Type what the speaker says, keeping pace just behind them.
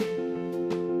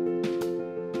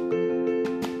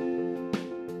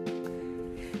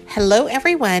Hello,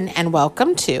 everyone, and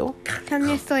welcome to Tell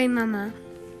me a story, Mama.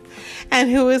 And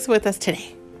who is with us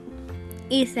today?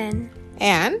 Ethan.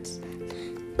 And?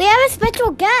 We have a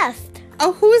special guest.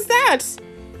 Oh, who is that?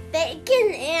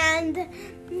 Bacon and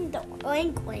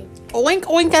Oink Oink. Oink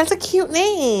Oink, that's a cute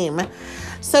name.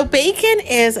 So Bacon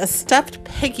is a stuffed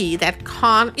piggy that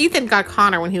Ethan got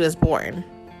Connor when he was born.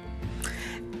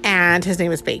 And his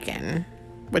name is Bacon.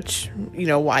 Which, you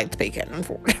know why it's Bacon,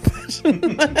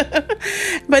 unfortunately.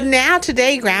 But now,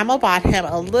 today, Grandma bought him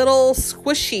a little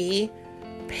squishy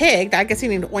pig that I guess he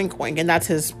named Oink Oink, and that's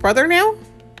his brother now?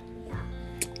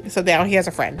 Yeah. So now he has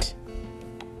a friend.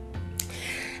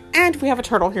 And we have a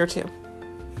turtle here, too.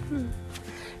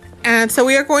 And so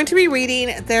we are going to be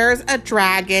reading There's a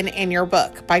Dragon in Your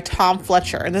Book by Tom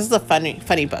Fletcher. And this is a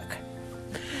funny book.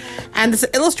 And this is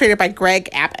illustrated by Greg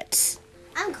Abbott.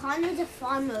 I'm Connor the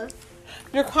farmer.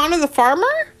 You're Connor the farmer?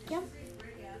 Yep.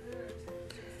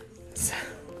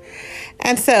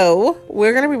 And so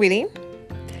we're going to be reading.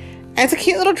 And it's a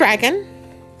cute little dragon.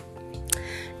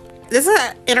 This is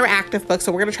an interactive book,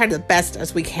 so we're going to try the best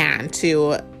as we can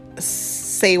to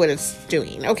say what it's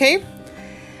doing, okay?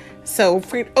 So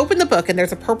if we open the book and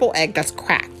there's a purple egg that's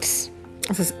cracked.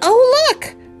 It says, oh,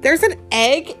 look, there's an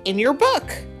egg in your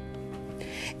book.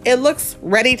 It looks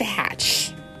ready to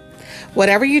hatch.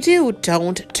 Whatever you do,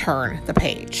 don't turn the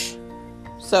page.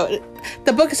 So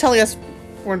the book is telling us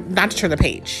we're not to turn the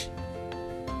page.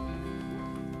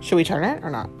 Should we turn it or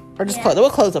not? Or just close it? We'll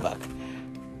close the book.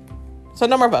 So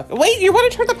no more book. Wait, you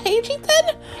want to turn the page,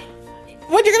 Ethan?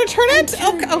 What, you're going to turn it?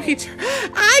 Okay.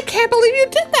 I can't believe you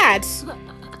did that.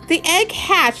 The egg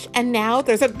hatched, and now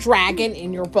there's a dragon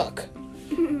in your book.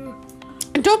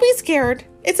 And don't be scared.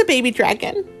 It's a baby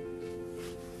dragon.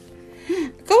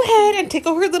 Go ahead and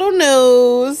tickle her little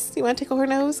nose. You want to tickle her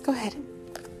nose? Go ahead.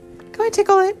 Go ahead,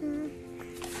 tickle it.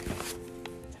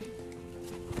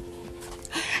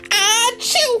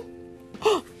 Achoo!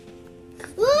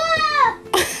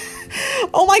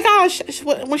 Oh my gosh.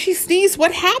 When she sneezed,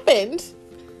 what happened?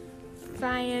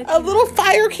 Fire. A little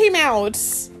fire came out.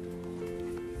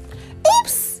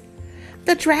 Oops!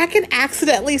 The dragon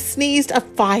accidentally sneezed a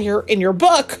fire in your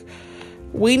book.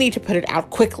 We need to put it out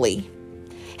quickly.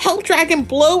 Help dragon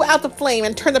blow out the flame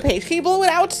and turn the page. Can you blow it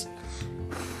out?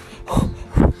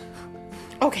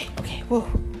 Okay. Whoa.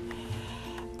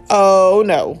 Oh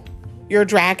no. Your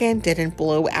dragon didn't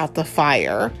blow out the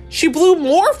fire. She blew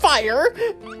more fire.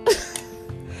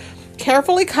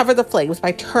 Carefully cover the flames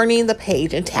by turning the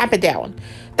page and tap it down.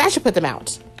 That should put them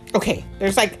out. Okay,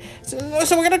 there's so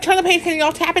we're gonna turn the page. Can you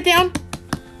all tap it down?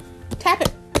 Tap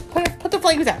it. Put the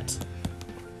flames out.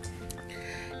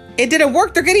 It didn't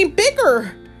work. They're getting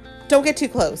bigger. Don't get too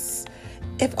close.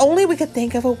 If only we could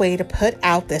think of a way to put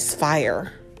out this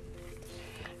fire.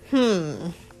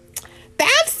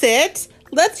 That's it.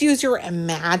 Let's use your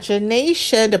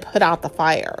imagination to put out the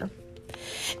fire.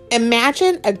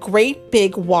 Imagine a great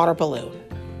big water balloon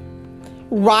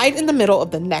right in the middle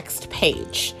of the next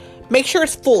page. Make sure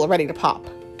it's full and ready to pop.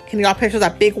 Can you all picture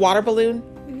that big water balloon?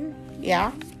 Mm-hmm.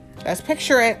 Yeah? Let's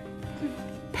picture it.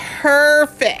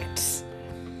 Perfect.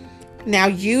 Now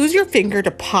use your finger to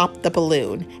pop the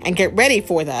balloon and get ready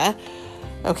for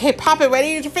okay, pop it.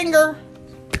 Ready with your finger.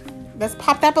 Let's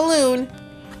pop that balloon.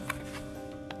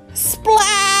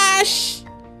 Splash!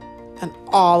 And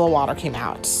all the water came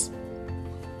out.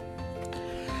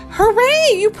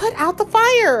 Hooray! You put out the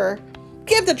fire.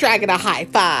 Give the dragon a high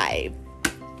five.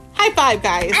 High five,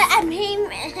 guys. I'm hitting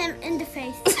him in the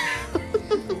face.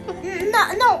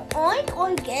 No, Oink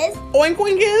Oink is. Oink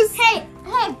Oink is? Hey,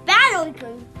 bad Oink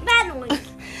Oink. Bad Oink.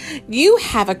 You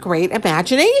have a great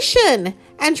imagination.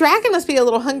 And dragon must be a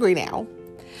little hungry now.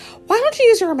 Why don't you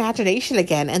use your imagination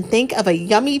again and think of a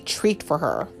yummy treat for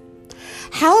her?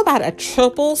 How about a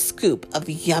triple scoop of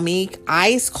yummy,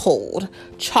 ice cold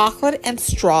chocolate and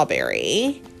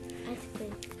strawberry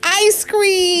ice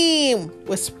cream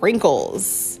with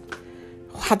sprinkles?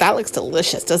 Wow, that looks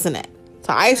delicious, doesn't it?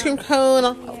 So ice cream cone,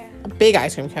 a big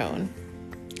ice cream cone.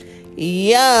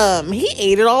 Yum! He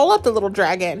ate it all up, the little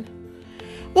dragon.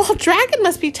 Well, dragon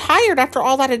must be tired after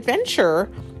all that adventure.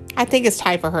 I think it's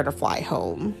time for her to fly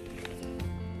home.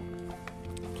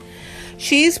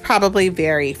 She's probably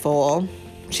very full.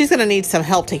 She's going to need some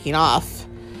help taking off.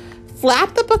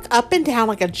 Flap the book up and down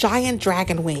like a giant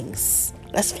dragon wings.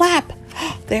 Let's flap.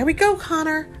 There we go,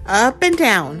 Connor. Up and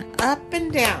down. Up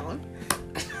and down.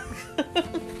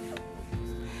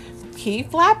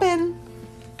 Keep flapping.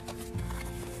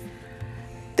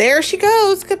 There she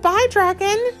goes. Goodbye,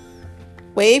 dragon.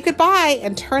 Wave goodbye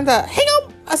and turn hang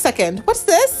on a second. What's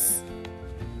this?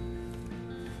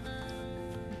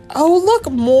 Oh, look,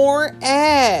 more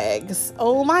eggs.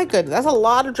 Oh my goodness, that's a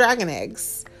lot of dragon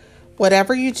eggs.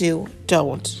 Whatever you do,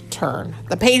 don't turn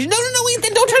the page. No,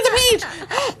 Ethan, don't turn the page.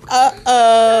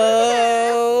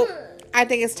 Uh-oh. I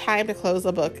think it's time to close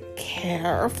the book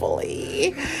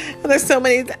carefully. There's so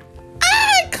many. Connor,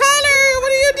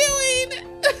 what are you doing?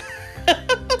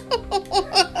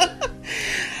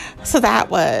 So that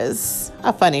was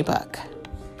a funny book.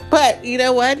 But you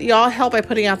know what? Y'all helped by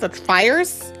putting out the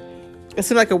fires. It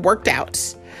seemed like it worked out.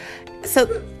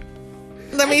 So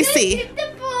let me see.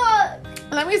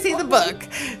 Let me see the book.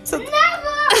 So,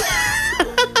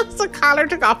 so Connor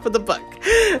took off with the book.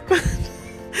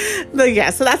 But yeah,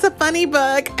 so that's a funny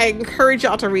book. I encourage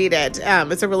y'all to read it.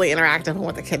 It's a really interactive one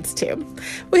with the kids too.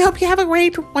 We hope you have a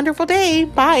great, wonderful day.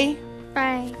 Bye.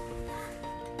 Bye.